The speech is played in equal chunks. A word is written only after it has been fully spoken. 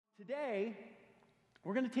Today,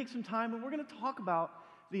 we're going to take some time and we're going to talk about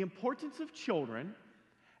the importance of children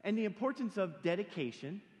and the importance of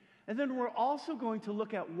dedication. And then we're also going to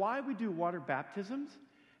look at why we do water baptisms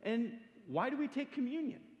and why do we take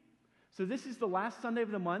communion. So this is the last Sunday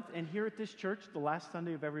of the month, and here at this church, the last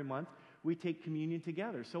Sunday of every month, we take communion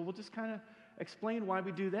together. So we'll just kind of explain why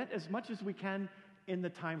we do that as much as we can in the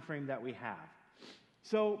time frame that we have.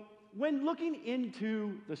 So when looking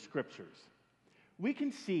into the scriptures, we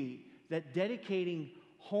can see that dedicating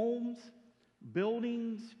homes,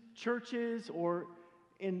 buildings, churches, or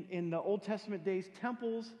in the Old Testament days,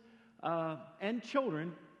 temples, and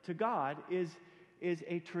children to God is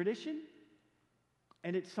a tradition,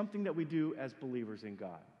 and it's something that we do as believers in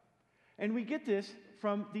God. And we get this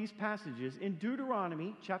from these passages. In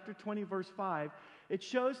Deuteronomy chapter 20, verse 5, it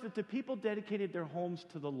shows that the people dedicated their homes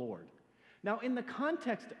to the Lord. Now, in the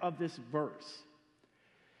context of this verse,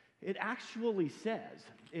 it actually says,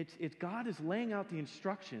 it's God is laying out the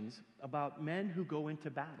instructions about men who go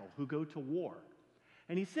into battle, who go to war.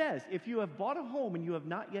 And he says, if you have bought a home and you have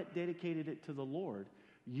not yet dedicated it to the Lord,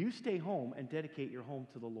 you stay home and dedicate your home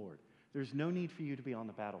to the Lord. There's no need for you to be on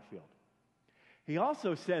the battlefield. He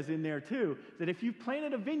also says in there too, that if you've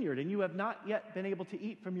planted a vineyard and you have not yet been able to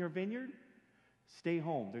eat from your vineyard, stay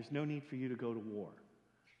home. There's no need for you to go to war.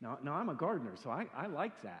 Now I'm a gardener, so I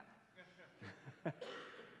like that.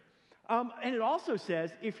 And it also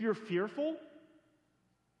says, if you're fearful,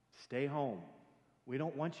 stay home. We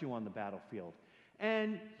don't want you on the battlefield.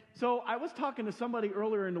 And so I was talking to somebody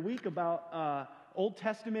earlier in the week about Old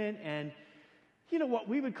Testament and, you know, what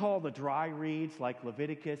we would call the dry reads, like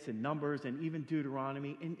Leviticus and Numbers and even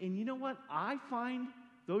Deuteronomy. And you know what? I find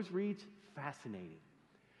those reads fascinating.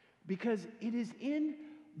 Because it is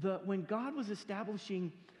when God was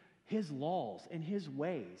establishing his laws and his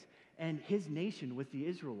ways and his nation with the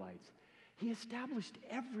Israelites, he established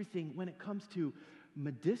everything when it comes to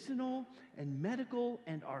medicinal and medical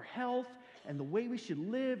and our health and the way we should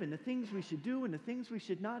live and the things we should do and the things we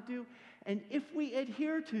should not do. And if we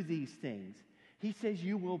adhere to these things, he says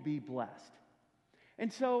you will be blessed.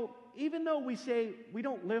 And so even though we say we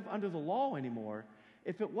don't live under the law anymore,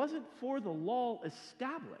 if it wasn't for the law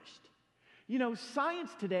established, you know, science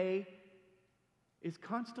today is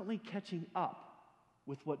constantly catching up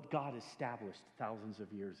with what God established thousands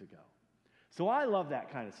of years ago. So I love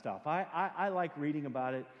that kind of stuff. I like reading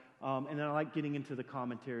about it, and then I like getting into the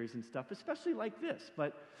commentaries and stuff, especially like this.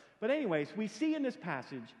 But anyways, we see in this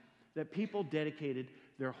passage that people dedicated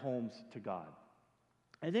their homes to God.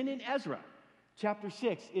 And then in Ezra chapter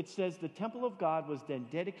 6, it says the temple of God was then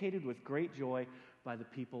dedicated with great joy by the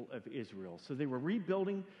people of Israel. So they were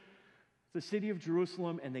rebuilding the city of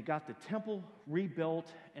Jerusalem, and they got the temple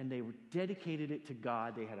rebuilt, and they dedicated it to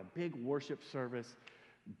God. They had a big worship service,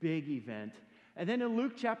 big event. And then in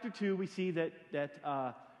Luke chapter 2, we see that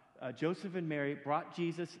Joseph and Mary brought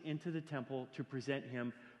Jesus into the temple to present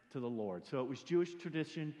him to the Lord. So it was Jewish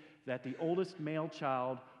tradition that the oldest male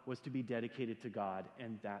child was to be dedicated to God,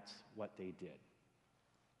 and that's what they did.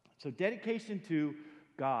 So dedication to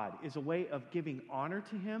God is a way of giving honor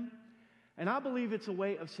to him, and I believe it's a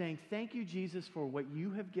way of saying, thank you, Jesus, for what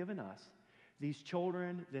you have given us, these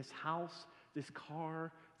children, this house, this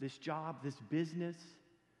car, this job, this business.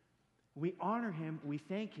 We honor him, we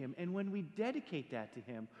thank him, and when we dedicate that to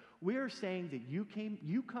him, we are saying that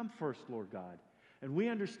you come first, Lord God, and we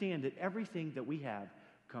understand that everything that we have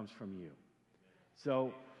comes from you.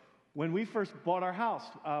 So when we first bought our house,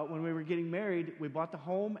 when we were getting married, we bought the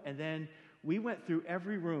home, and then we went through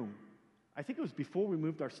every room. I think it was before we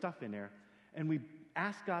moved our stuff in there, and we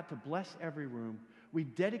asked God to bless every room. We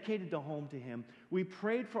dedicated the home to him. We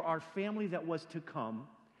prayed for our family that was to come,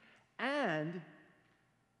 and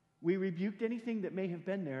we rebuked anything that may have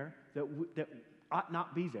been there that ought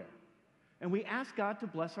not be there. And we asked God to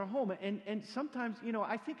bless our home. And sometimes, you know,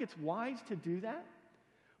 I think it's wise to do that.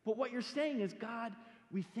 But what you're saying is, God,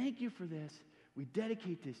 we thank you for this. We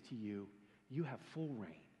dedicate this to you. You have full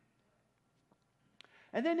reign.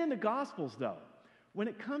 And then in the Gospels, though, when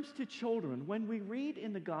it comes to children, when we read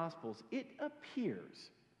in the Gospels, it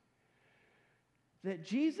appears that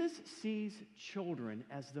Jesus sees children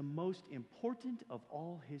as the most important of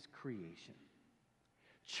all his creation.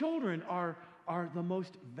 Children are the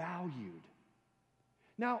most valued.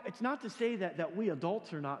 Now, it's not to say that we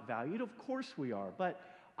adults are not valued. Of course we are. But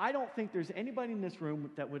I don't think there's anybody in this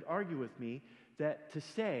room that would argue with me to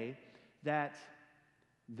say that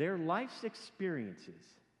their life's experiences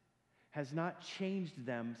has not changed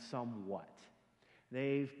them somewhat.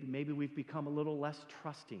 Maybe we've become a little less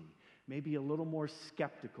trusting, maybe a little more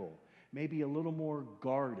skeptical, maybe a little more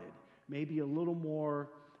guarded, maybe a little more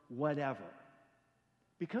whatever.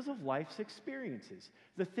 because of life's experiences.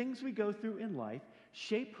 The things we go through in life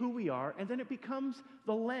shape who we are, and then it becomes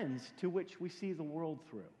the lens to which we see the world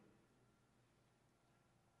through.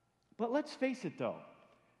 But let's face it, though,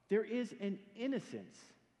 there is an innocence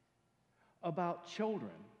about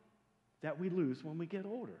children that we lose when we get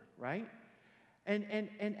older, right? And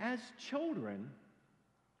as children,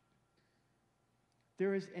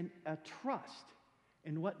 there is a trust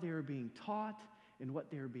in what they're being taught, in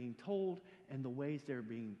what they're being told, and the ways they're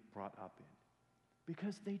being brought up in.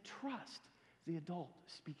 Because they trust the adult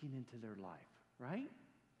speaking into their life, right?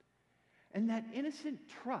 And that innocent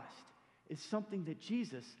trust is something that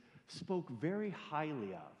Jesus spoke very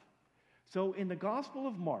highly of. So in the Gospel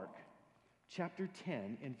of Mark, chapter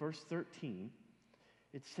 10, in verse 13,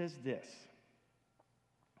 it says this.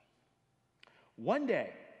 One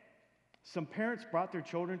day, some parents brought their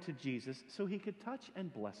children to Jesus so he could touch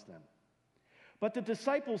and bless them. But the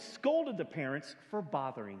disciples scolded the parents for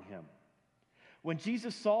bothering him. When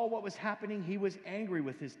Jesus saw what was happening, he was angry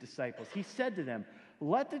with his disciples. He said to them,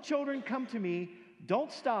 "Let the children come to me.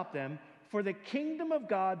 Don't stop them, for the kingdom of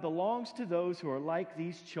God belongs to those who are like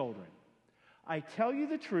these children. I tell you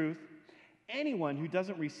the truth, anyone who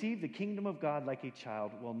doesn't receive the kingdom of God like a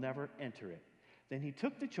child will never enter it." Then he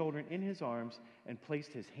took the children in his arms and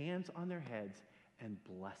placed his hands on their heads and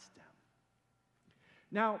blessed them.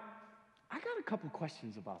 Now, I got a couple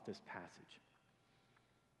questions about this passage.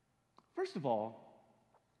 First of all,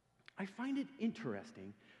 I find it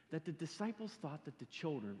interesting that the disciples thought that the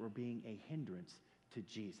children were being a hindrance to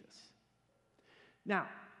Jesus. Now,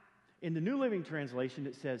 in the New Living Translation,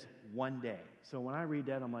 it says one day. So when I read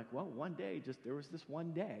that, I'm like, well, one day, there was this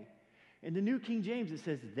one day. In the New King James, it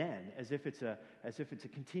says then, as if it's a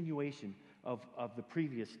continuation of the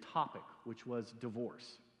previous topic, which was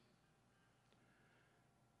divorce.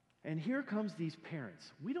 And here comes these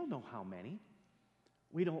parents. We don't know how many.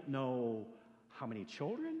 We don't know how many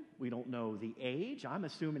children. We don't know the age. I'm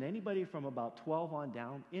assuming anybody from about 12 on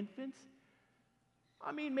down, infants.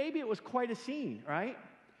 I mean, maybe it was quite a scene, right?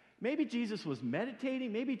 Maybe Jesus was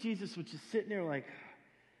meditating. Maybe Jesus was just sitting there like,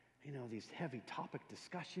 these heavy topic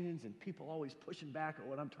discussions and people always pushing back at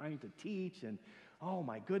what I'm trying to teach. And oh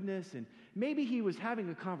my goodness. And maybe he was having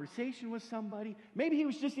a conversation with somebody. Maybe he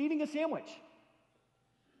was just eating a sandwich.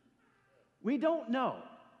 We don't know.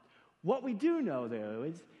 What we do know,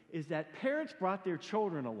 though, is that parents brought their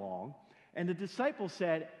children along, and the disciples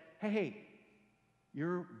said, hey,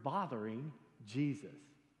 you're bothering Jesus.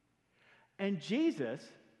 And Jesus,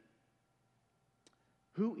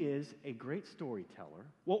 who is a great storyteller,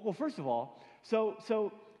 well, first of all,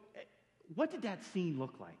 so what did that scene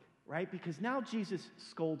look like, right? Because now Jesus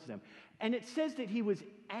scolds them. And it says that he was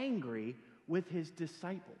angry with his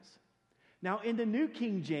disciples. Now, in the New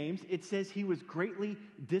King James, it says he was greatly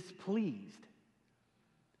displeased.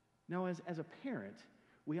 Now, as a parent,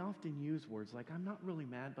 we often use words like, I'm not really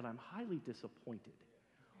mad, but I'm highly disappointed,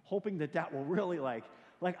 hoping that will really like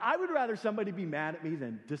I would rather somebody be mad at me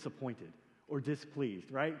than disappointed or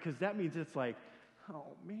displeased, right? Because that means it's like,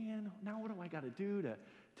 oh man, now what do I got to do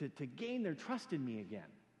to gain their trust in me again?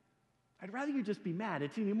 I'd rather you just be mad.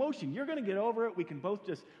 It's an emotion. You're going to get over it. We can both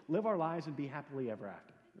just live our lives and be happily ever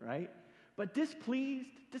after, right? But displeased,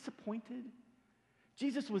 disappointed,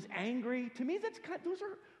 Jesus was angry. To me,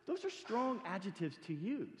 those are strong adjectives to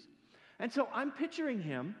use. And so I'm picturing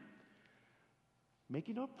him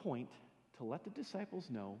making a point to let the disciples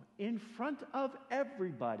know in front of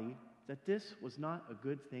everybody that this was not a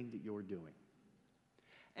good thing that you're doing.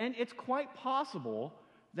 And it's quite possible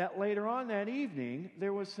that later on that evening,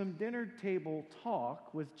 there was some dinner table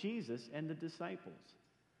talk with Jesus and the disciples.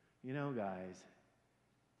 Guys,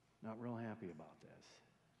 not real happy about this.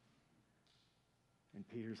 And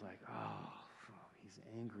Peter's like, oh, he's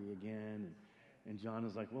angry again. And John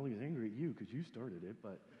is like, well, he's angry at you because you started it.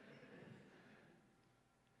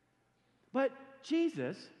 But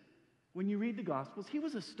Jesus, when you read the Gospels, he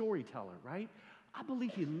was a storyteller, right? I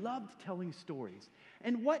believe he loved telling stories.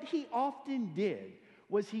 And what he often did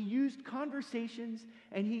was he used conversations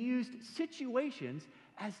and he used situations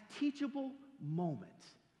as teachable moments.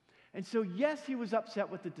 And so, yes, he was upset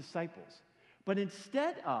with the disciples, but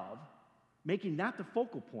instead of making that the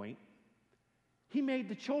focal point, he made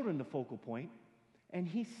the children the focal point, and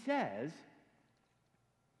he says,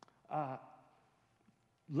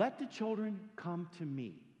 let the children come to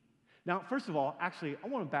me. Now, first of all, actually, I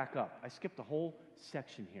want to back up. I skipped a whole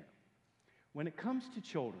section here. When it comes to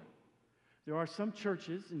children, there are some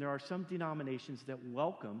churches and there are some denominations that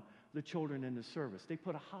welcome the children in the service. They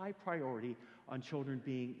put a high priority on children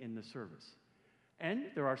being in the service. And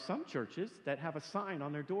there are some churches that have a sign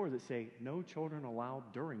on their door that say, no children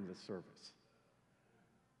allowed during the service.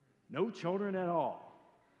 No children at all.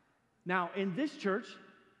 Now, in this church,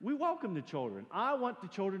 we welcome the children. I want the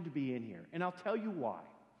children to be in here, and I'll tell you why.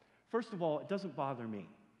 First of all, it doesn't bother me.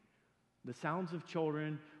 The sounds of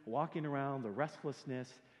children walking around, the restlessness,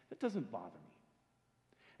 that doesn't bother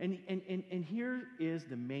me. And here is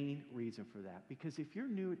the main reason for that. Because if you're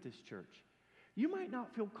new at this church, you might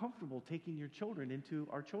not feel comfortable taking your children into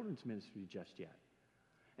our children's ministry just yet.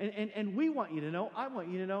 And we want you to know, I want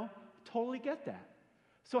you to know, totally get that.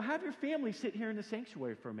 So have your family sit here in the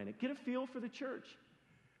sanctuary for a minute. Get a feel for the church.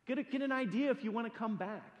 Get an idea if you want to come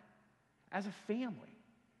back as a family,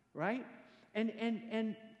 right?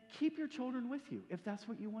 And keep your children with you if that's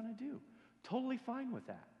what you want to do. Totally fine with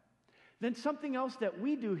that. Then something else that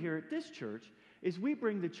we do here at this church is we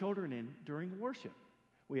bring the children in during worship.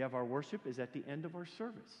 We have our worship is at the end of our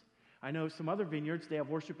service. I know some other vineyards, they have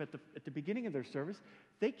worship at the beginning of their service.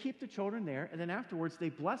 They keep the children there, and then afterwards they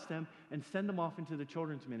bless them and send them off into the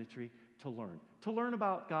children's ministry to learn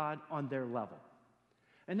about God on their level.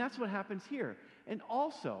 And that's what happens here. And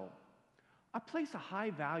also, I place a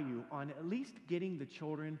high value on at least getting the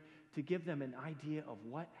children to give them an idea of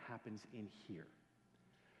what happens in here.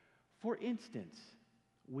 For instance,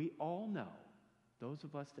 we all know, those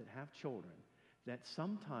of us that have children, that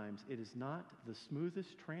sometimes it is not the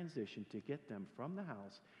smoothest transition to get them from the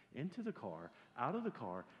house into the car, out of the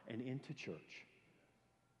car, and into church.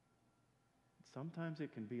 Sometimes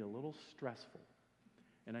it can be a little stressful.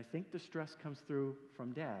 And I think the stress comes through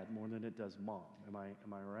from dad more than it does mom. Am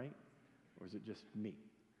I right? Or is it just me?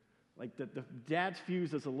 Like the dad's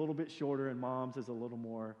fuse is a little bit shorter and mom's is a little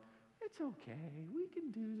more, it's okay, we can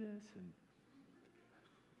do this. And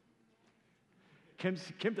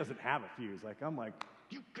Kim doesn't have a fuse. Like, I'm like,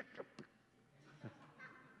 you get your...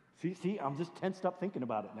 See, I'm just tensed up thinking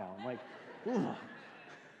about it now. I'm like, ooh.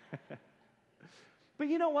 But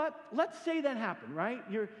you know what? Let's say that happened, right?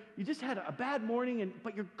 You just had a bad morning,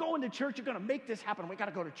 but you're going to church. You're going to make this happen. We got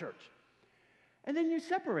to go to church. And then you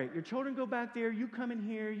separate. Your children go back there. You come in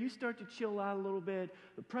here. You start to chill out a little bit.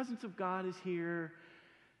 The presence of God is here.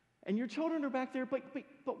 And your children are back there. But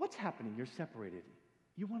what's happening? You're separated.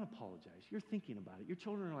 You want to apologize. You're thinking about it. Your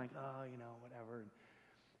children are like, oh, whatever.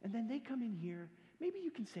 And then they come in here. Maybe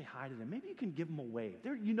you can say hi to them. Maybe you can give them a wave.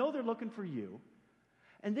 They're looking for you.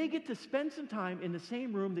 And they get to spend some time in the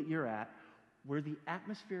same room that you're at where the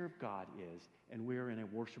atmosphere of God is, and we're in a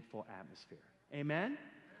worshipful atmosphere. Amen?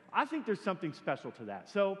 I think there's something special to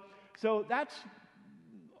that. So that's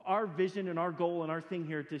our vision and our goal and our thing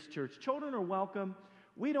here at this church. Children are welcome.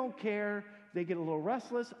 We don't care. They get a little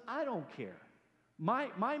restless. I don't care.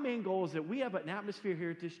 My main goal is that we have an atmosphere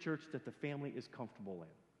here at this church that the family is comfortable in.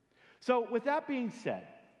 So with that being said,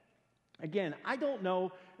 again, I don't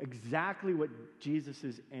know exactly what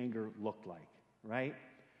Jesus' anger looked like, right?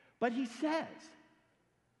 But he says,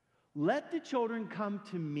 let the children come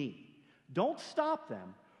to me. Don't stop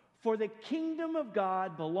them, for the kingdom of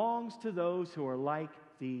God belongs to those who are like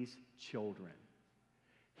these children.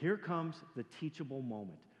 Here comes the teachable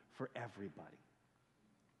moment for everybody.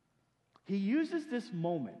 He uses this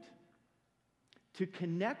moment to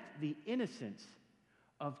connect the innocence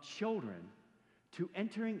of children to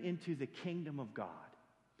entering into the kingdom of God.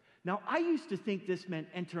 Now, I used to think this meant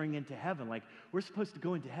entering into heaven, like we're supposed to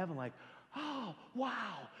go into heaven like, oh,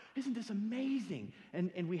 wow, isn't this amazing?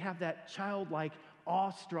 And we have that childlike,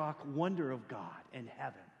 awestruck wonder of God and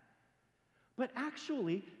heaven. But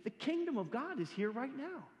actually, the kingdom of God is here right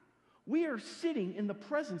now. We are sitting in the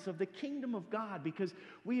presence of the kingdom of God because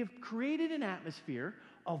we have created an atmosphere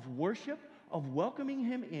of worship, of welcoming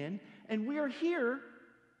him in, and we are here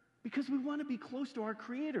because we want to be close to our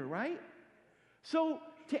Creator, right? So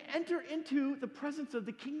to enter into the presence of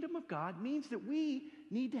the kingdom of God means that we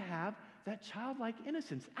need to have that childlike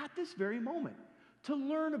innocence at this very moment, to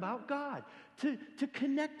learn about God, to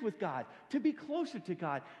connect with God, to be closer to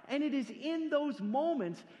God. And it is in those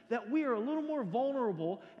moments that we are a little more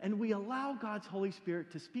vulnerable and we allow God's Holy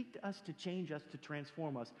Spirit to speak to us, to change us, to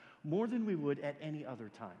transform us more than we would at any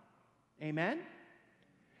other time. Amen?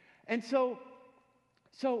 And so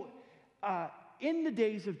in the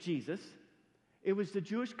days of Jesus, it was the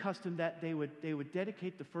Jewish custom that they would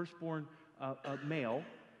dedicate the firstborn male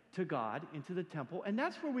to God into the temple, and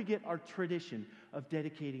that's where we get our tradition of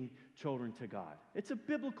dedicating children to God. It's a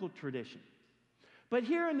biblical tradition. But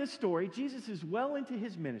here in this story, Jesus is well into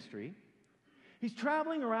his ministry. He's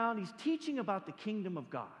traveling around, he's teaching about the kingdom of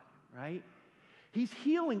God, right? He's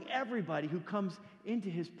healing everybody who comes into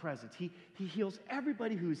his presence. He heals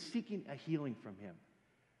everybody who is seeking a healing from him.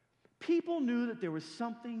 People knew that there was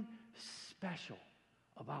something special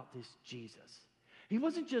about this Jesus. He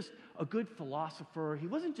wasn't just a good philosopher. He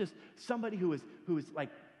wasn't just somebody who was like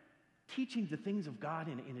teaching the things of God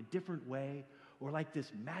in a different way, or like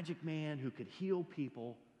this magic man who could heal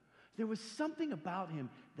people. There was something about him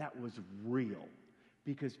that was real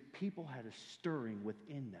because people had a stirring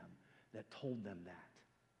within them that told them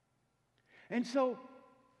that. And so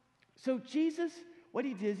Jesus, what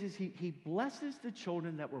he does is he blesses the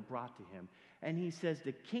children that were brought to him, and he says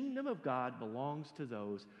the kingdom of God belongs to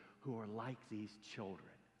those who are like these children.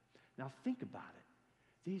 Now think about it.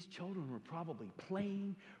 These children were probably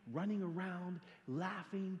playing, running around,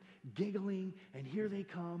 laughing, giggling, and here they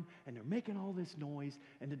come, and they're making all this noise,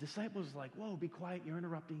 and the disciples are like, whoa, be quiet, you're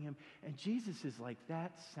interrupting him. And Jesus is like,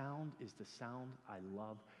 that sound is the sound I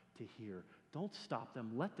love to hear. Don't stop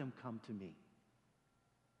them, let them come to me.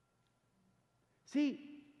 See,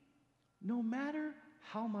 no matter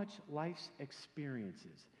how much life's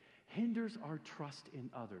experiences hinders our trust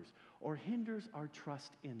in others or hinders our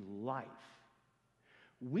trust in life,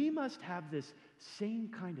 we must have this same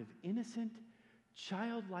kind of innocent,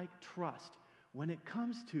 childlike trust when it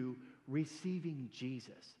comes to receiving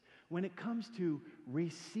Jesus, when it comes to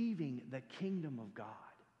receiving the kingdom of God.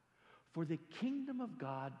 For the kingdom of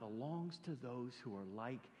God belongs to those who are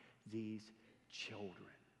like these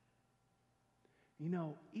children. You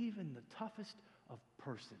know, even the toughest of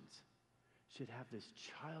persons should have this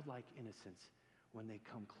childlike innocence when they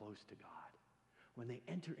come close to God, when they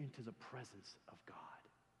enter into the presence of God.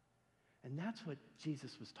 And that's what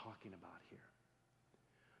Jesus was talking about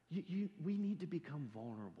here. We need to become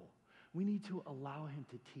vulnerable. We need to allow him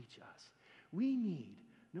to teach us. We need,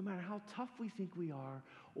 no matter how tough we think we are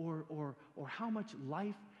or how much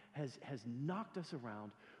life has knocked us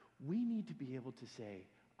around, we need to be able to say,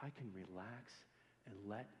 I can relax and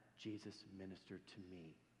let Jesus minister to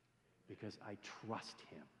me because I trust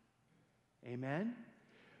him. Amen?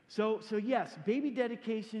 So yes, baby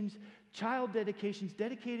dedications, child dedications,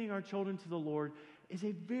 dedicating our children to the Lord is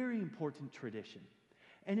a very important tradition.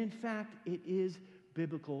 And in fact, it is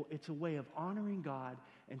biblical. It's a way of honoring God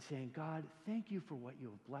and saying, God, thank you for what you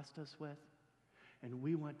have blessed us with. And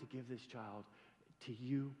we want to give this child to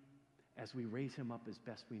you as we raise him up as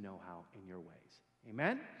best we know how in your ways.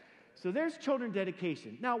 Amen? So there's children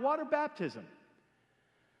dedication. Now, water baptism.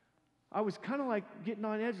 I was kind of like getting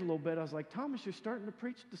on edge a little bit. I was like, Thomas, you're starting to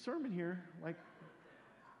preach the sermon here. Like,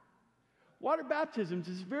 water baptisms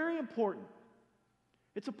is very important.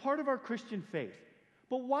 It's a part of our Christian faith.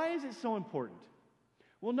 But why is it so important?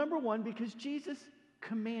 Well, number one, because Jesus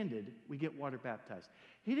commanded we get water baptized.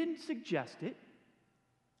 He didn't suggest it.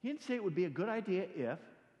 He didn't say it would be a good idea if.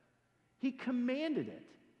 He commanded it.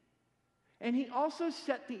 And he also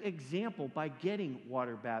set the example by getting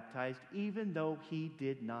water baptized, even though he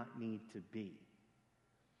did not need to be.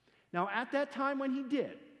 Now, at that time when he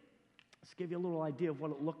did, let's give you a little idea of what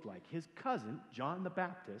it looked like. His cousin, John the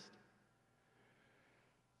Baptist,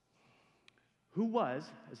 who was,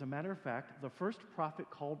 as a matter of fact, the first prophet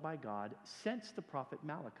called by God since the prophet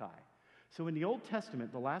Malachi. So in the Old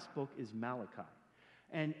Testament, the last book is Malachi.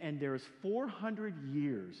 And there's 400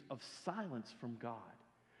 years of silence from God.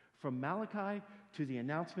 From Malachi to the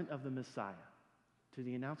announcement of the Messiah, to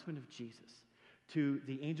the announcement of Jesus, to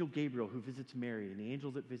the angel Gabriel who visits Mary, and the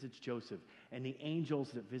angel that visits Joseph, and the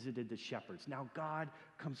angels that visited the shepherds. Now God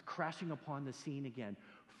comes crashing upon the scene again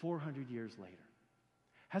 400 years later.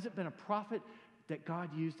 Hasn't been a prophet that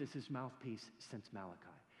God used as his mouthpiece since Malachi.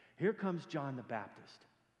 Here comes John the Baptist.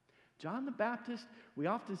 John the Baptist, we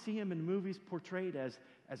often see him in movies portrayed as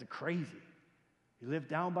a crazy. He lived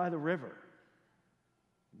down by the river.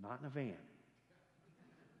 Not in a van.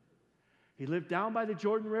 He lived down by the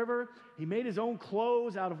Jordan River. He made his own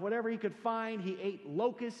clothes out of whatever he could find. He ate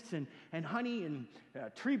locusts and honey and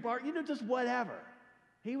tree bark, just whatever.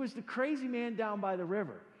 He was the crazy man down by the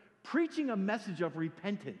river, preaching a message of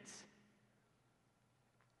repentance.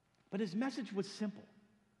 But his message was simple.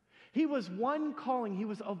 He was one calling, he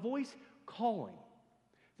was a voice calling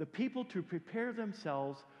the people to prepare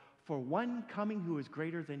themselves for one coming who is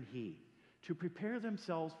greater than he, to prepare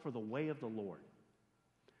themselves for the way of the Lord.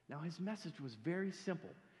 Now, his message was very simple.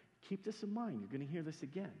 Keep this in mind. You're going to hear this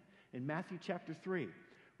again. In Matthew chapter 3,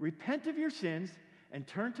 repent of your sins and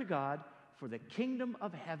turn to God, for the kingdom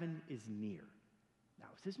of heaven is near. That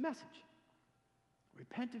was his message.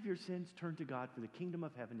 Repent of your sins, turn to God, for the kingdom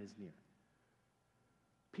of heaven is near.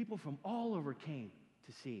 People from all over came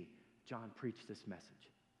to see John preach this message.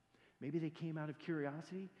 Maybe they came out of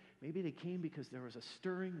curiosity. Maybe they came because there was a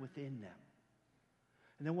stirring within them.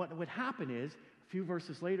 And then what would happen is, a few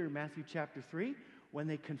verses later in Matthew chapter 3, when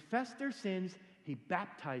they confessed their sins, he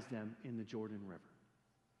baptized them in the Jordan River.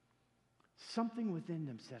 Something within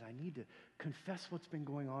them said, I need to confess what's been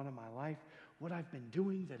going on in my life. what I've been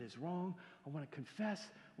doing that is wrong. I want to confess.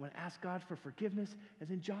 I want to ask God for forgiveness. And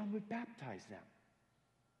then John would baptize them.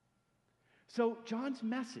 So John's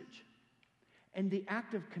message and the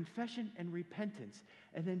act of confession and repentance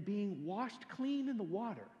and then being washed clean in the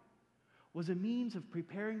water was a means of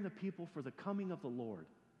preparing the people for the coming of the Lord,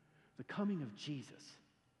 the coming of Jesus.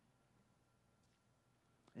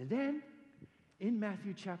 And then in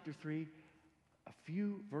Matthew chapter 3, a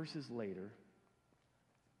few verses later,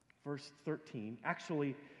 verse 13,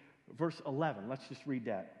 actually verse 11, let's just read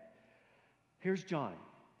that. Here's John.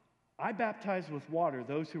 I baptize with water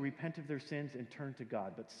those who repent of their sins and turn to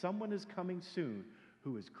God, but someone is coming soon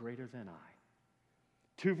who is greater than I.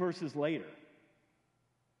 2 verses later,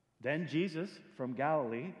 then Jesus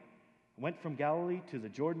went from Galilee to the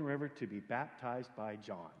Jordan River to be baptized by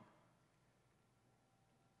John.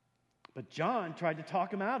 But John tried to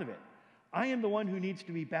talk him out of it. I am the one who needs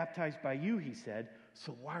to be baptized by you, he said,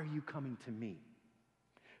 so why are you coming to me?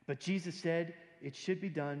 But Jesus said, it should be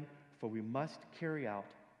done, for we must carry out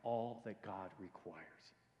all that God requires.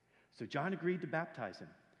 So John agreed to baptize him.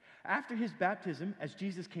 After his baptism, as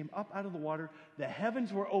Jesus came up out of the water, the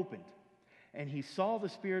heavens were opened, and he saw the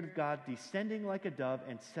Spirit of God descending like a dove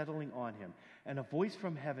and settling on him. And a voice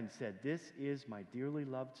from heaven said, this is my dearly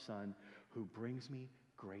loved Son, who brings me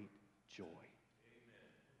great joy.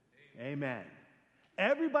 Amen. Amen.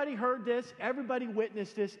 Everybody heard this. Everybody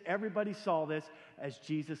witnessed this. Everybody saw this as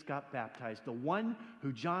Jesus got baptized. The one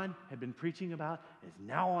who John had been preaching about is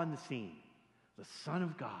now on the scene, the Son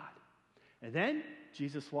of God. And then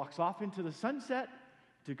Jesus walks off into the sunset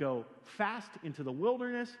to go fast into the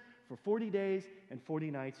wilderness for 40 days and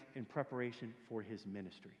 40 nights in preparation for his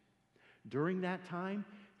ministry. During that time,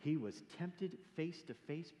 he was tempted face to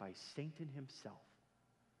face by Satan himself.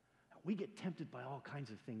 We get tempted by all kinds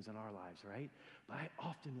of things in our lives, right? But I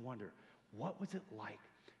often wonder, what was it like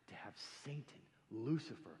to have Satan,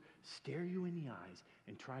 Lucifer, stare you in the eyes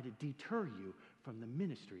and try to deter you from the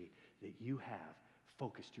ministry that you have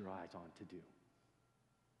focused your eyes on to do?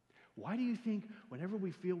 Why do you think whenever we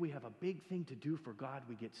feel we have a big thing to do for God,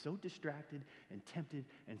 we get so distracted and tempted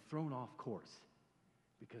and thrown off course?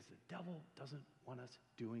 Because the devil doesn't want us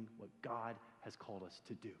doing what God has called us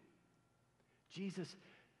to do. Jesus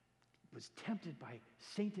was tempted by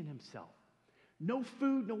Satan himself. No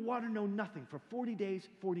food, no water, no nothing for 40 days,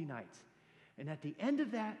 40 nights. And at the end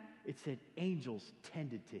of that, it said angels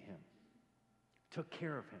tended to him, took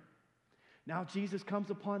care of him. Now Jesus comes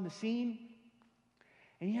upon the scene,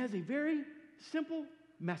 and he has a very simple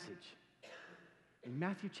message in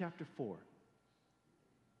Matthew chapter 4.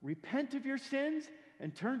 Repent of your sins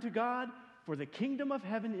and turn to God, for the kingdom of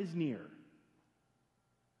heaven is near.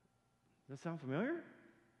 Does that sound familiar?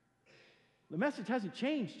 The message hasn't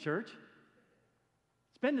changed, church.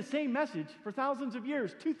 It's been the same message for thousands of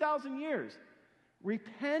years, 2,000 years.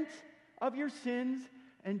 Repent of your sins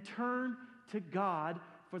and turn to God,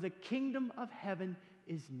 for the kingdom of heaven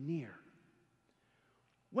is near.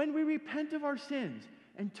 When we repent of our sins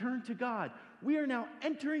and turn to God, we are now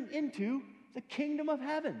entering into the kingdom of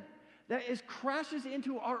heaven that crashes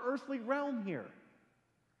into our earthly realm here.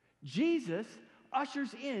 Jesus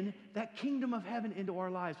ushers in that kingdom of heaven into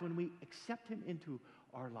our lives when we accept him into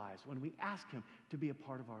our lives, when we ask him to be a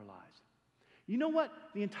part of our lives. You know what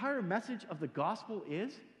the entire message of the gospel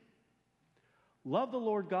is? Love the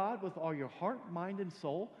Lord God with all your heart, mind, and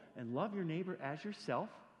soul, and love your neighbor as yourself.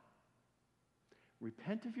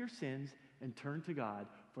 Repent of your sins and turn to God,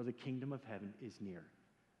 for the kingdom of heaven is near.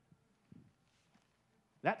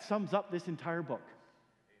 That sums up this entire book.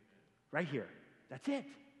 Right here. That's it.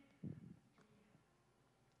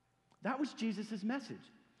 That was Jesus' message.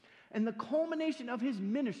 And the culmination of his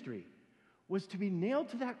ministry was to be nailed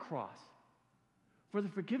to that cross for the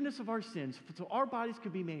forgiveness of our sins, so our bodies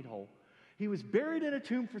could be made whole. He was buried in a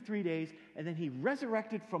tomb for 3 days, and then he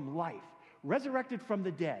resurrected from life, resurrected from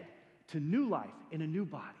the dead to new life in a new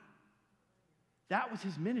body. That was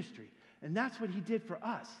his ministry, and that's what he did for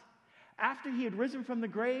us. After he had risen from the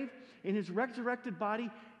grave in his resurrected body,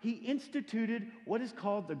 he instituted what is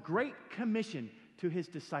called the Great Commission to his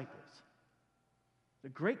disciples. The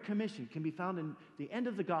Great Commission can be found in the end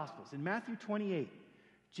of the Gospels. In Matthew 28,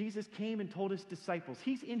 Jesus came and told his disciples,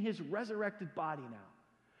 he's in his resurrected body now.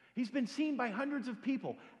 He's been seen by hundreds of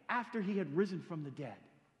people after he had risen from the dead.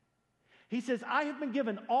 He says, I have been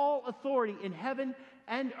given all authority in heaven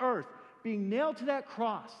and earth, being nailed to that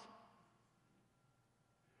cross,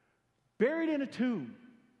 buried in a tomb,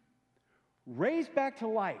 raised back to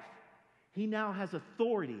life. He now has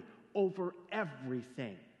authority over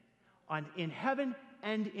everything in heaven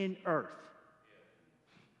and in earth.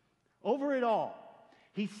 Over it all.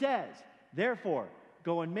 He says, therefore,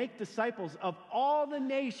 Go and make disciples of all the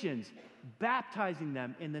nations, baptizing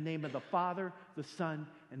them in the name of the Father, the Son,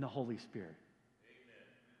 and the Holy Spirit.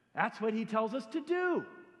 That's what he tells us to do.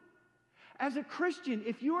 As a Christian,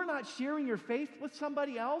 if you are not sharing your faith with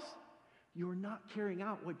somebody else, you are not carrying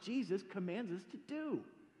out what Jesus commands us to do.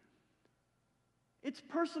 It's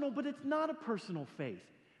personal, but it's not a personal faith.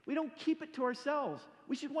 We don't keep it to ourselves.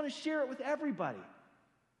 We should want to share it with everybody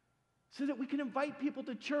so that we can invite people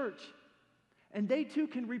to church and they too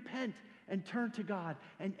can repent and turn to God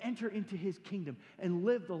and enter into his kingdom and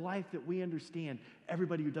live the life that we understand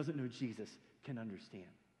everybody who doesn't know Jesus can understand.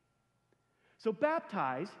 So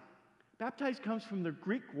baptize comes from the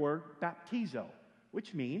Greek word baptizo,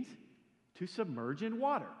 which means to submerge in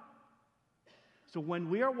water. So when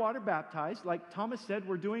we are water baptized, like Thomas said,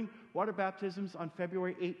 we're doing water baptisms on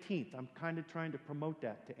February 18th. I'm kind of trying to promote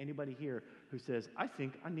that to anybody here who says, I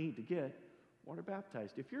think I need to get water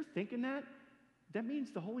baptized. If you're thinking that, that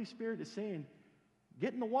means the Holy Spirit is saying,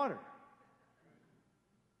 get in the water.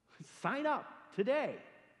 Sign up today.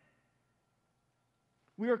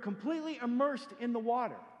 We are completely immersed in the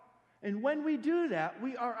water. And when we do that,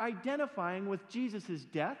 we are identifying with Jesus'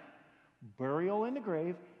 death, burial in the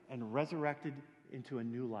grave, and resurrected into a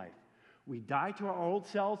new life. We die to our old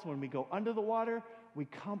selves. When we go under the water, we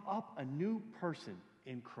come up a new person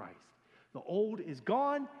in Christ. The old is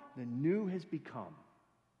gone, the new has become.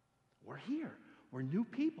 We're here. We're new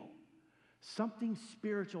people. Something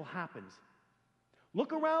spiritual happens.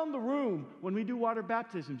 Look around the room when we do water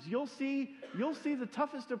baptisms. You'll see the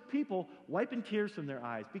toughest of people wiping tears from their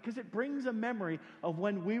eyes because it brings a memory of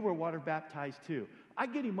when we were water baptized too. I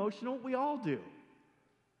get emotional. We all do.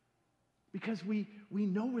 Because we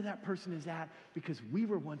know where that person is at because we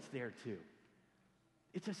were once there too.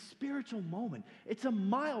 It's a spiritual moment. It's a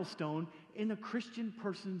milestone in a Christian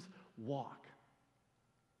person's walk.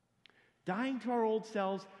 Dying to our old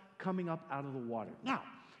selves, coming up out of the water. Now,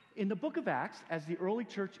 in the book of Acts, as the early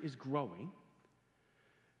church is growing,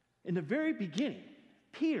 in the very beginning,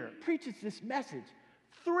 Peter preaches this message.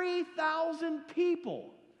 3,000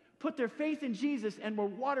 people put their faith in Jesus and were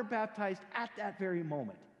water baptized at that very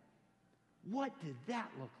moment. What did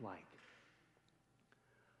that look like?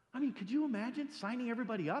 I mean, could you imagine signing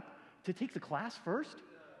everybody up to take the class first?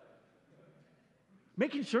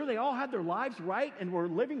 Making sure they all had their lives right and were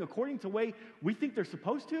living according to the way we think they're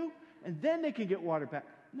supposed to, and then they can get water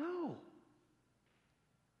baptized. No.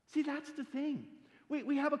 See, that's the thing.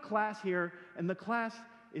 We have a class here, and the class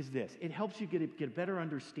is this. It helps you get a better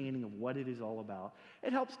understanding of what it is all about.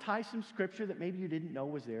 It helps tie some scripture that maybe you didn't know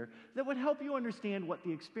was there that would help you understand what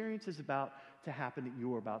the experience is about to happen that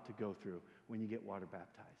you are about to go through when you get water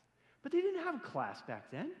baptized. But they didn't have a class back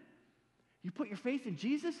then. You put your faith in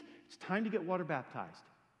Jesus, it's time to get water baptized.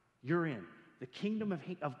 You're in. The kingdom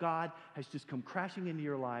of God has just come crashing into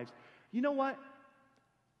your lives. You know what?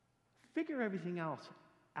 Figure everything else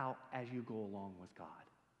out as you go along with God.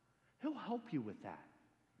 He'll help you with that.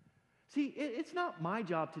 See, it's not my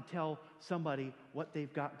job to tell somebody what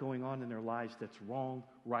they've got going on in their lives that's wrong,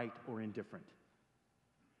 right, or indifferent.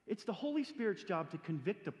 It's the Holy Spirit's job to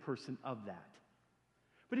convict a person of that.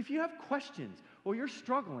 But if you have questions or you're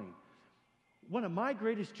struggling, one of my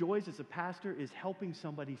greatest joys as a pastor is helping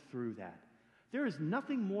somebody through that. There is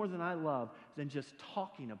nothing more than I love than just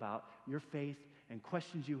talking about your faith and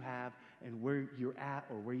questions you have and where you're at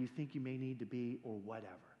or where you think you may need to be or whatever.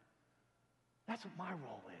 That's what my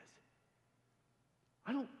role is.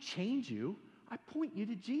 I don't change you. I point you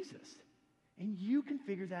to Jesus. And you can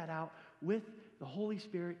figure that out with the Holy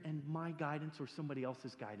Spirit and my guidance or somebody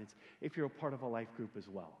else's guidance if you're a part of a life group as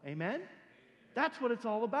well. Amen? That's what it's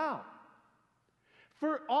all about.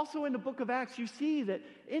 For also in the book of Acts, you see that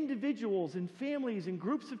individuals and families and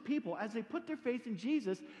groups of people, as they put their faith in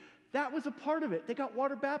Jesus, that was a part of it. They got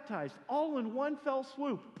water baptized all in one fell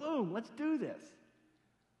swoop. Boom, let's do this.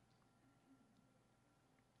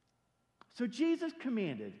 So Jesus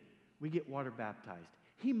commanded we get water baptized.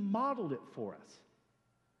 He modeled it for us.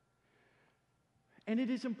 And it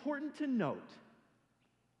is important to note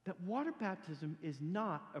that water baptism is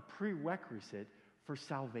not a prerequisite for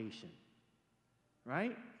salvation.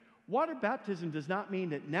 Right? Water baptism does not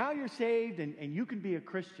mean that now you're saved and you can be a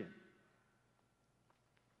Christian.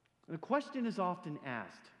 The question is often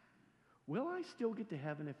asked, will I still get to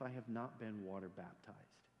heaven if I have not been water baptized?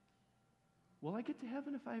 Will I get to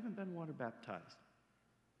heaven if I haven't been water baptized?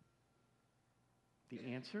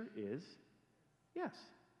 The answer is yes,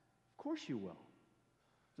 of course you will.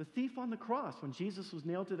 The thief on the cross, when Jesus was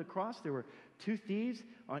nailed to the cross, there were two thieves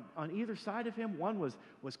on either side of him. One was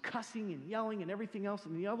cussing and yelling and everything else,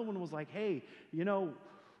 and the other one was like, hey,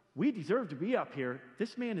 we deserve to be up here.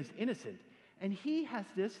 This man is innocent. And he has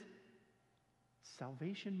this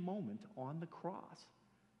salvation moment on the cross.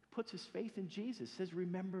 He puts his faith in Jesus, says,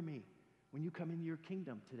 remember me when you come into your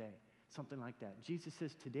kingdom today. Something like that. Jesus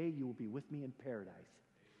says, today you will be with me in paradise.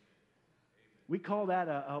 We call that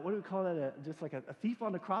what do we call that? Just like a thief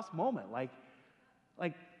on the cross moment. Like,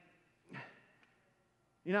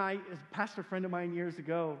 you know, a pastor friend of mine years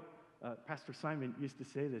ago, Pastor Simon used to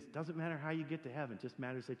say this, doesn't matter how you get to heaven, just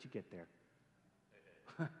matters that you get there.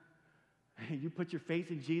 You put your faith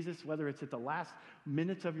in Jesus, whether it's at the last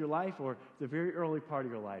minutes of your life or the very early part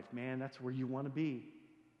of your life, man, that's where you want to be.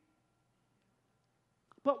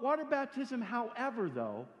 But water baptism, however,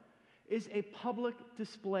 though, is a public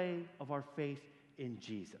display of our faith in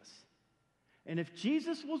Jesus. And if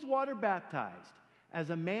Jesus was water baptized as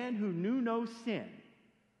a man who knew no sin,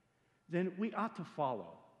 then we ought to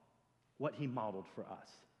follow what he modeled for us.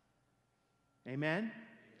 Amen?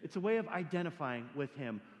 It's a way of identifying with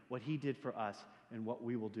him what he did for us and what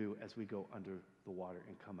we will do as we go under the water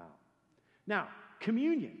and come out. Now,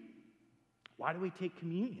 communion. Why do we take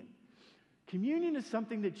communion? Communion is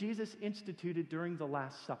something that Jesus instituted during the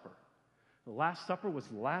Last Supper. The Last Supper was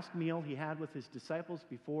the last meal he had with his disciples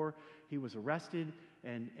before he was arrested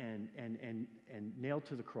and nailed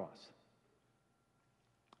to the cross.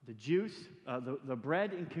 The juice, the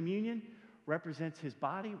bread in communion represents his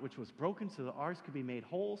body, which was broken so that ours could be made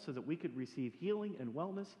whole, so that we could receive healing and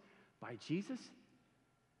wellness by Jesus.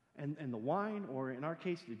 And the wine, or in our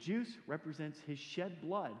case, the juice, represents his shed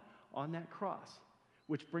blood on that cross,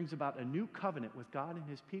 which brings about a new covenant with God and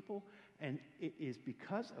his people. And it is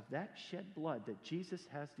because of that shed blood that Jesus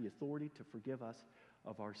has the authority to forgive us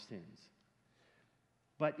of our sins.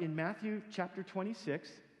 But in Matthew chapter 26,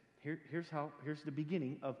 here's the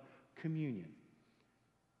beginning of communion.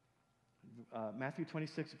 Matthew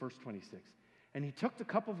 26, verse 26. And he took the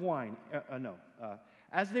cup of wine.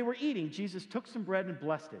 As they were eating, Jesus took some bread and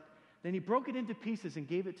blessed it. Then he broke it into pieces and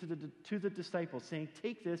gave it to the disciples, saying,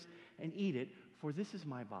 take this and eat it, for this is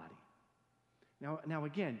my body. Now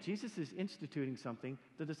again, Jesus is instituting something.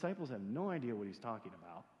 The disciples have no idea what he's talking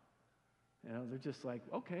about. You know, they're just like,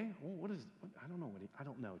 okay, well, I don't know. I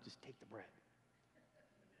don't know. Just take the bread.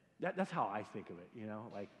 That's how I think of it, you know,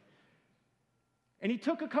 like. And he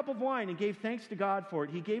took a cup of wine and gave thanks to God for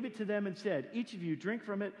it. He gave it to them and said, each of you drink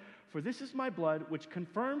from it, for this is my blood, which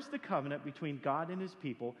confirms the covenant between God and his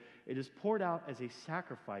people. It is poured out as a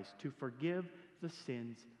sacrifice to forgive the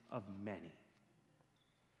sins of many.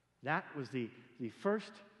 That was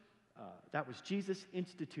that was Jesus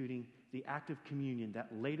instituting the act of communion that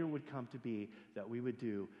later would come to be that we would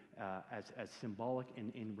do as symbolic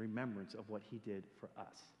and in remembrance of what he did for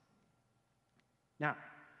us. Now,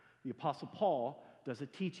 the Apostle Paul does a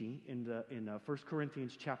teaching in 1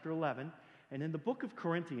 Corinthians chapter 11. And in the book of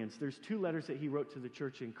Corinthians, there's 2 letters that he wrote to the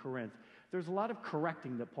church in Corinth. There's a lot of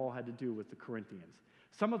correcting that Paul had to do with the Corinthians.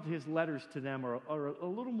 Some of his letters to them are a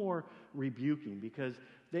little more rebuking because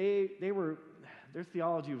their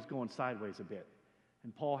theology was going sideways a bit.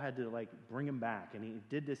 And Paul had to bring them back. And he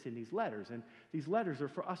did this in these letters. And these letters are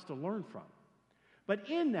for us to learn from. But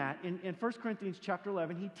in that, in 1 Corinthians chapter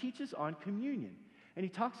 11, he teaches on communion. And he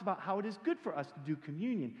talks about how it is good for us to do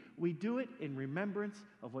communion. We do it in remembrance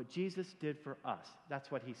of what Jesus did for us. That's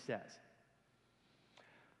what he says.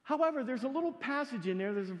 However, there's a little passage in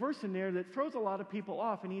there, there's a verse in there that throws a lot of people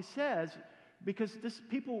off. And he says, because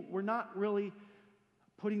people were not really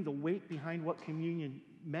putting the weight behind what communion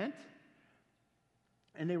meant,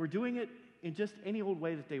 and they were doing it in just any old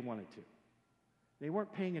way that they wanted to. They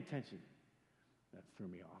weren't paying attention. That threw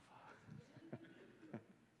me off.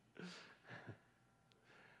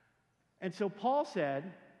 And so Paul said,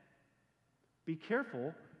 be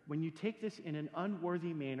careful when you take this in an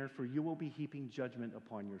unworthy manner, for you will be heaping judgment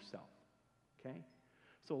upon yourself. Okay?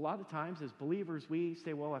 So a lot of times as believers, we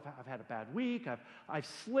say, well, I've had a bad week, I've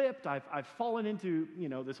slipped, I've fallen into,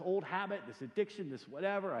 this old habit, this addiction, this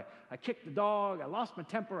whatever, I kicked the dog, I lost my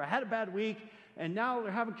temper, I had a bad week, and now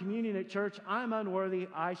they're having communion at church, I'm unworthy,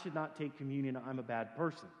 I should not take communion, I'm a bad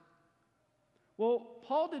person. Well,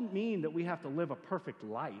 Paul didn't mean that we have to live a perfect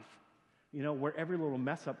life, where every little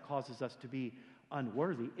mess up causes us to be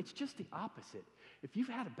unworthy. It's just the opposite. If you've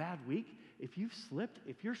had a bad week, if you've slipped,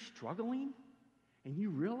 if you're struggling and you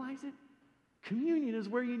realize it, communion is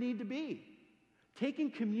where you need to be. Taking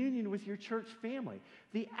communion with your church family.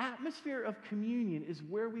 The atmosphere of communion is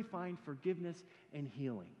where we find forgiveness and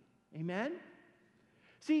healing. Amen?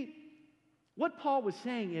 See, what Paul was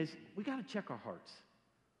saying is we got to check our hearts.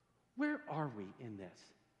 Where are we in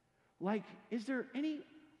this? Is there any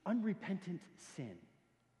unrepentant sin?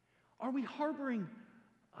 Are we harboring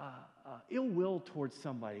ill will towards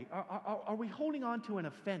somebody? Are we holding on to an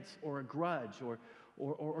offense or a grudge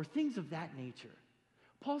or things of that nature?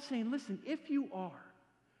 Paul's saying, listen,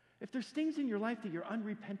 if there's things in your life that you're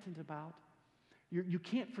unrepentant about, you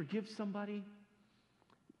can't forgive somebody,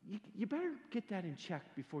 you better get that in check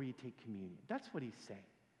before you take communion. That's what he's saying.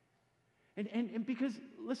 And because,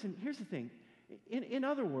 listen, here's the thing. In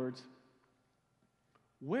other words,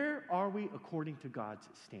 where are we according to God's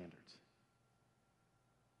standards?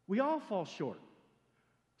 We all fall short.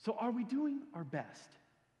 So are we doing our best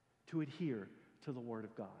to adhere to the Word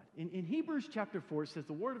of God? In Hebrews chapter 4, it says,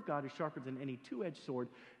 the Word of God is sharper than any two-edged sword.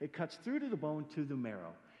 It cuts through to the bone, to the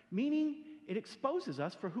marrow. Meaning, it exposes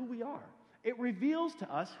us for who we are. It reveals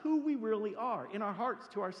to us who we really are in our hearts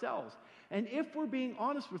to ourselves. And if we're being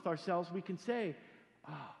honest with ourselves, we can say,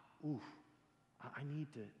 I need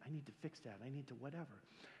to fix that. I need to whatever.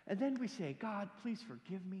 And then we say, God, please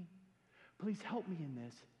forgive me. Please help me in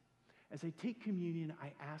this. As I take communion,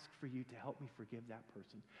 I ask for you to help me forgive that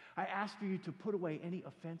person. I ask for you to put away any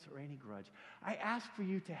offense or any grudge. I ask for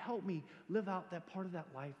you to help me live out that part of that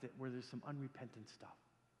life where there's some unrepentant stuff.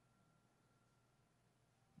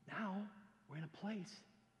 Now, we're in a place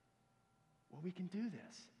where we can do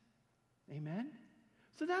this. Amen?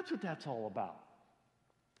 So that's what that's all about.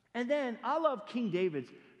 And then I love King David's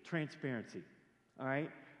transparency, all right?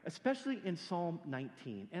 Especially in Psalm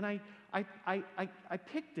 19. And I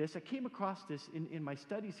picked this, I came across this in my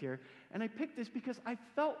studies here, and I picked this because I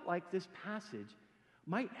felt like this passage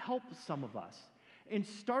might help some of us in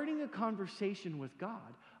starting a conversation with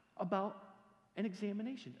God about an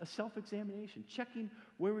examination, a self-examination, checking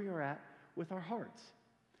where we are at with our hearts.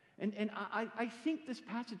 And I think this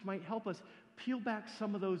passage might help us peel back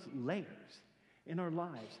some of those layers in our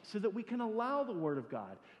lives so that we can allow the Word of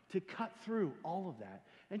God to cut through all of that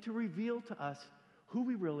and to reveal to us who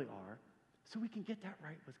we really are so we can get that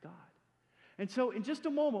right with God. And so in just a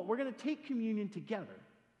moment, we're going to take communion together.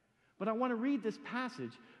 But I want to read this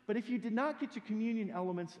passage. But if you did not get your communion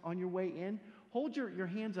elements on your way in, hold your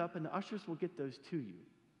hands up and the ushers will get those to you.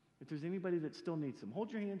 If there's anybody that still needs them,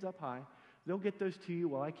 hold your hands up high. They'll get those to you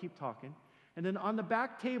while I keep talking. And then on the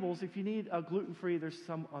back tables, if you need a gluten-free, there's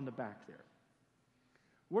some on the back there.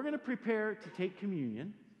 We're going to prepare to take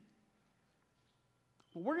communion.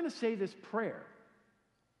 But we're going to say this prayer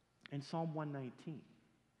in Psalm 119.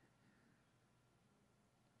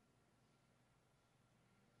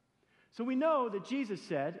 So we know that Jesus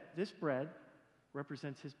said, this bread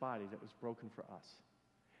represents his body that was broken for us.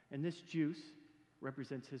 And this juice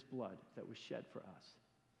represents his blood that was shed for us.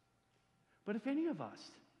 But if any of us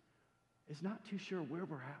is not too sure where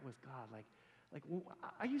we're at with God,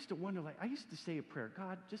 I used to wonder, I used to say a prayer,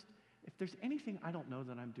 God, just if there's anything I don't know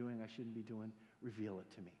that I'm doing, I shouldn't be doing, reveal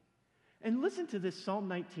it to me. And listen to this Psalm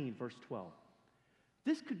 19, verse 12.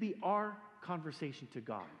 This could be our conversation to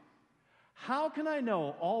God. How can I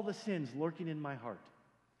know all the sins lurking in my heart?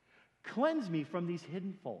 Cleanse me from these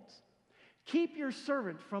hidden faults. Keep your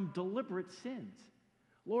servant from deliberate sins.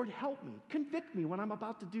 Lord, help me. Convict me when I'm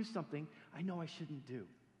about to do something I know I shouldn't do.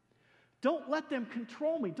 Don't let them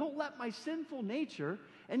control me. Don't let my sinful nature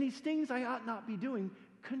and these things I ought not be doing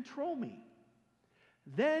control me.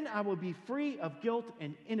 Then I will be free of guilt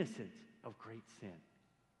and innocent of great sin.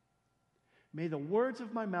 May the words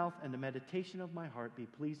of my mouth and the meditation of my heart be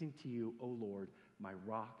pleasing to you, O Lord, my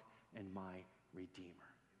rock and my redeemer.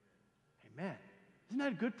 Amen. Isn't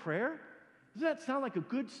that a good prayer? Doesn't that sound like a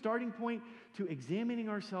good starting point to examining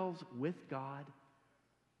ourselves with God?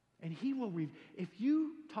 And he will, if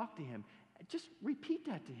you talk to him, just repeat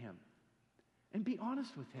that to him and be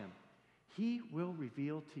honest with him. He will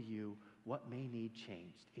reveal to you what may need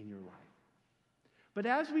changed in your life. But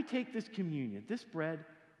as we take this communion, this bread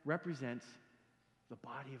represents the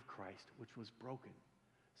body of Christ, which was broken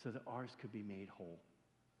so that ours could be made whole.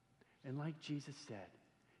 And like Jesus said,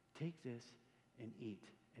 take this and eat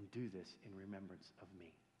and do this in remembrance of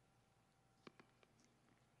me.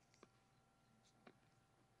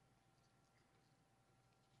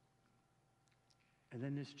 And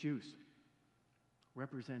then this juice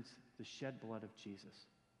represents the shed blood of Jesus,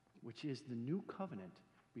 which is the new covenant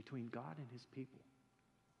between God and his people.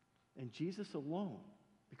 And Jesus alone,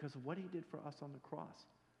 because of what he did for us on the cross,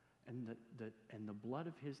 and the blood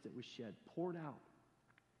of his that was shed, poured out,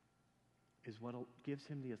 is what gives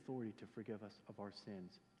him the authority to forgive us of our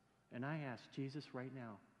sins. And I ask Jesus right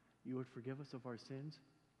now, you would forgive us of our sins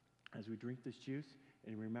as we drink this juice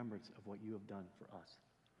in remembrance of what you have done for us.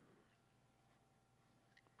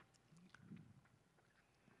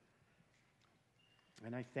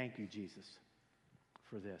 And I thank you, Jesus,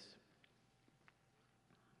 for this.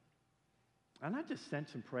 And I just sense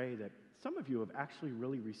and pray that some of you have actually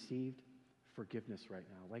really received forgiveness right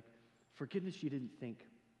now. Like forgiveness you didn't think.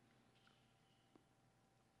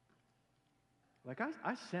 Like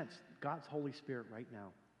I sense God's Holy Spirit right now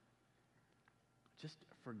just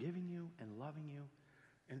forgiving you and loving you.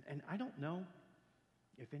 And I don't know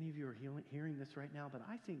if any of you are hearing this right now, but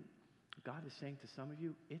I think God is saying to some of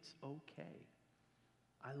you, it's okay.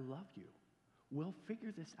 I love you. We'll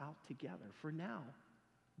figure this out together. For now,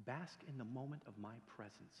 bask in the moment of my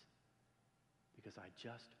presence because I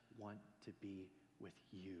just want to be with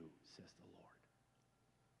you, says the Lord.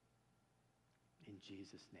 In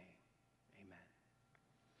Jesus' name, amen.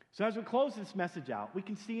 So as we close this message out, we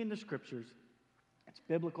can see in the scriptures, it's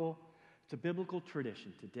biblical. It's a biblical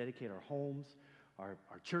tradition to dedicate our homes, our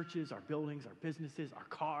churches, our buildings, our businesses, our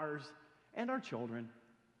cars, and our children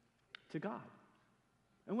to God.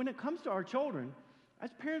 And when it comes to our children,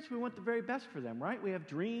 as parents, we want the very best for them, right? We have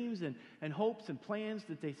dreams and hopes and plans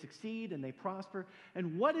that they succeed and they prosper.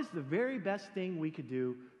 And what is the very best thing we could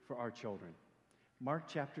do for our children? Mark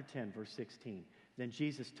chapter 10, verse 16. Then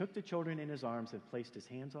Jesus took the children in his arms and placed his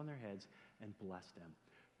hands on their heads and blessed them.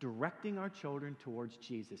 Directing our children towards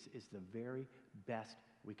Jesus is the very best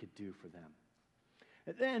we could do for them.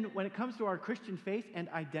 And then, when it comes to our Christian faith and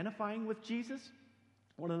identifying with Jesus,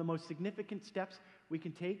 one of the most significant steps we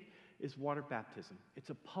can take is water baptism. It's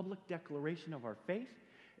a public declaration of our faith.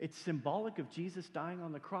 It's symbolic of Jesus dying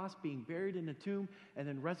on the cross, being buried in a tomb, and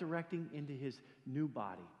then resurrecting into his new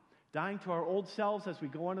body. Dying to our old selves as we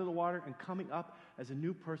go under the water and coming up as a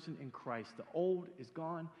new person in Christ. The old is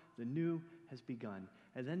gone, the new has begun.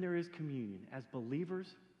 And then there is communion. As believers,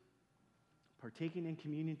 partaking in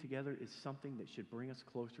communion together is something that should bring us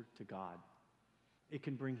closer to God. It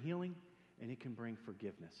can bring healing and it can bring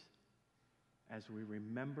forgiveness as we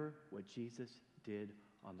remember what Jesus did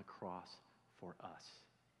on the cross for us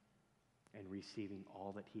and receiving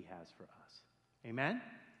all that he has for us. Amen?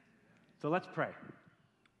 So let's pray.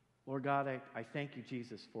 Lord God, I thank you,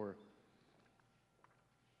 Jesus, for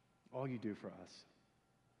all you do for us.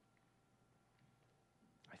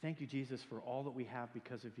 I thank you, Jesus, for all that we have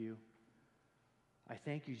because of you. I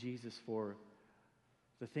thank you, Jesus, for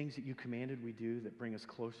the things that you commanded we do that bring us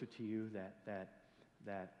closer to you,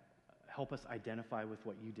 that help us identify with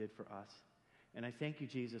what you did for us. And I thank you,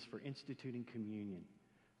 Jesus, for instituting communion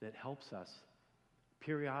that helps us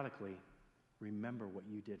periodically remember what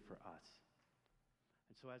you did for us.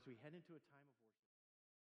 And so as we head into a time of worship,